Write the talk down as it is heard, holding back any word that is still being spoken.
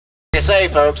you say,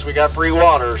 folks, we got free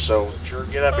water, so sure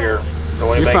get up here.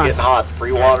 Don't anybody getting hot.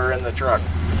 Free water in the truck.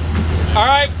 All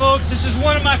right, folks, this is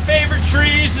one of my favorite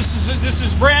trees. This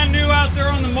is brand new out there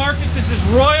on the market. This is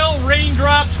Royal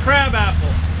Raindrops Crabapple.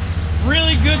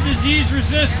 Really good disease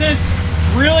resistance,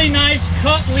 really nice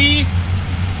cut leaf,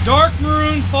 dark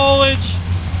maroon foliage,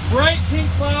 bright pink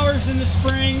flowers in the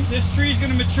spring. This tree is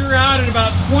going to mature out at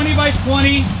about 20 by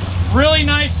 20. Really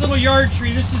nice little yard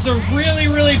tree. This is a really,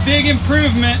 really big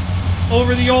improvement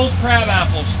over the old crab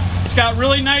apples. It's got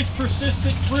really nice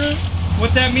persistent fruit.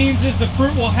 What that means is the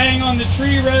fruit will hang on the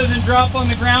tree rather than drop on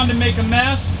the ground and make a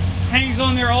mess. Hangs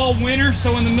on there all winter,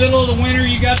 so in the middle of the winter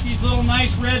you got these little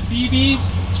nice red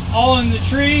BBs all in the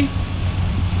tree.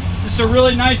 This is a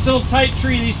really nice little tight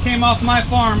tree. These came off my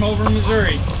farm over in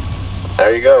Missouri.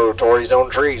 There you go, Tori's own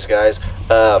trees, guys.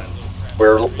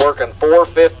 We're working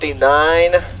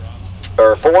 459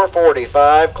 or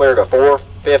 445, clear to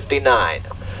 459.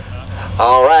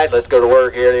 All right, let's go to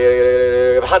work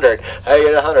here. 100, I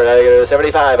get 100, I get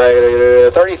 75, I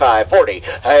get 35, 40, I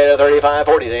get 35,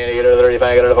 40, then I get 35,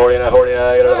 I get 40, now 40,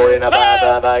 I get 40, now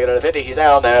 5, I get 50, he's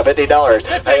down now, $50,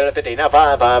 I get 50, now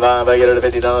 5, I get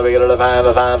 $50, I get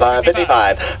 5,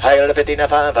 55, I get 50, now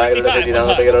 5, I get $50, I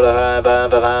get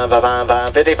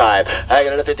 55, I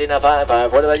get 50, now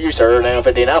 5, what about you, sir? Now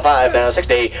 50, now 5, now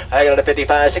 60, I get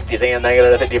 55, 60, then I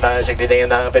get 55, 60, then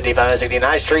now 55, 60,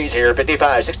 nice trees here,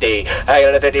 55, 60, I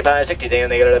got a 55, 60, then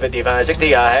they got a 55,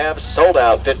 60. I have sold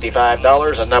out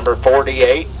 $55 on number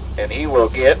 48, and he will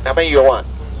get, how many you want?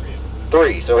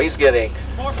 3. So he's getting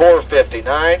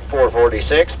 459,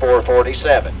 446,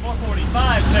 447.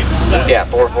 445. Yeah,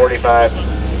 445,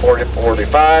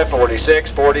 45,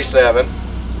 46, 47.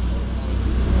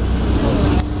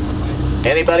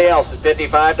 Anybody else at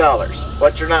 $55?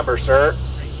 What's your number, sir?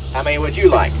 How many would you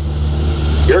like?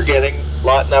 You're getting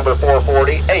lot number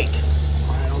 448.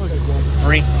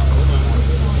 3.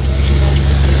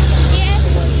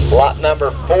 Lot number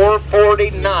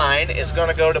 449 is going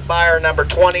to go to buyer number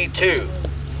 22.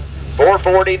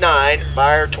 449,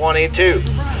 buyer 22.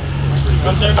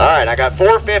 All right, I got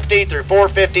 450 through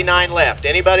 459 left.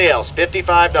 Anybody else?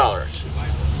 $55.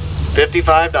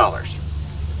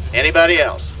 $55. Anybody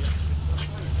else?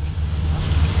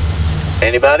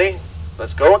 Anybody?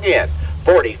 Let's go again.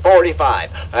 40,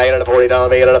 45. I get it a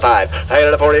 $40, I get it a 5. I get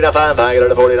it a $40, 5. I get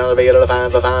it a $40, I get it a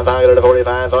 5, 5. I get it a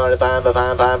 45, 45,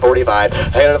 5, 45. I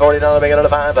get it a $40, I get it a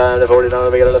 5, 5. $40, I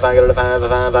get it a 5, I get it a 5,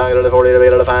 5. I get it a 40, I get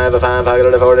it a 5, 5. I get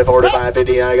it a 40, 45,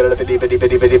 50. I get it a 50, 50,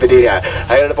 50, 50, 50. I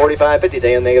get it a 45, 50.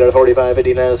 Then they get it a 45,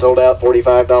 50. Now sold out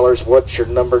 $45. What's your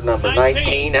number? Number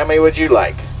 19. How many would you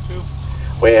like? 2.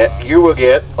 Well, you will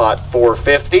get lot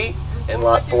 450 and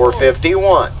lot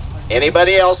 451.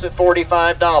 Anybody else at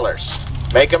 $45?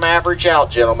 Make them average out,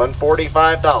 gentlemen.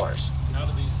 $45.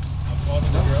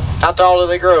 How tall do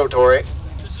they grow, Tori?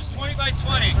 This is 20 by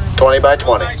 20. 20 by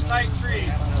 20. Nice tight tree. 20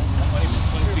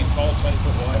 feet tall, 20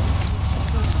 foot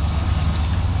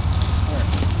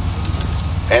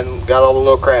wide. And got all the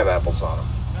little crab apples on them.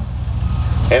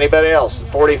 Anybody else?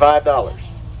 $45.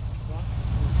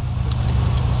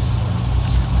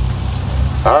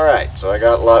 All right, so I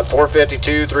got lot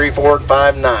 452, 3, 4,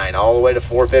 5, 9, all the way to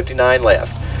 459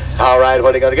 left. All right,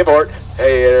 what are you going to get for it?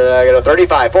 Hey, I got a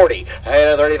 35, 40. I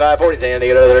got a 35, 40. Then they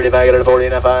get a 35, I get a 40,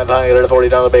 and a 5. I get a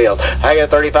 $40 bill. I got a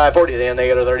 35, 40. Then they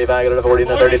get a 35, I get a 40,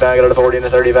 and a 35. I get a 40, and a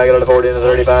 35. I get a 40, and a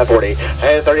 35, 40. I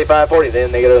had a 35, 40.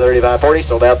 Then they get a 35, 40.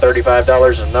 Sold out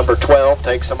 $35. And number 12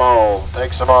 takes them all.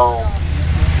 Takes them all.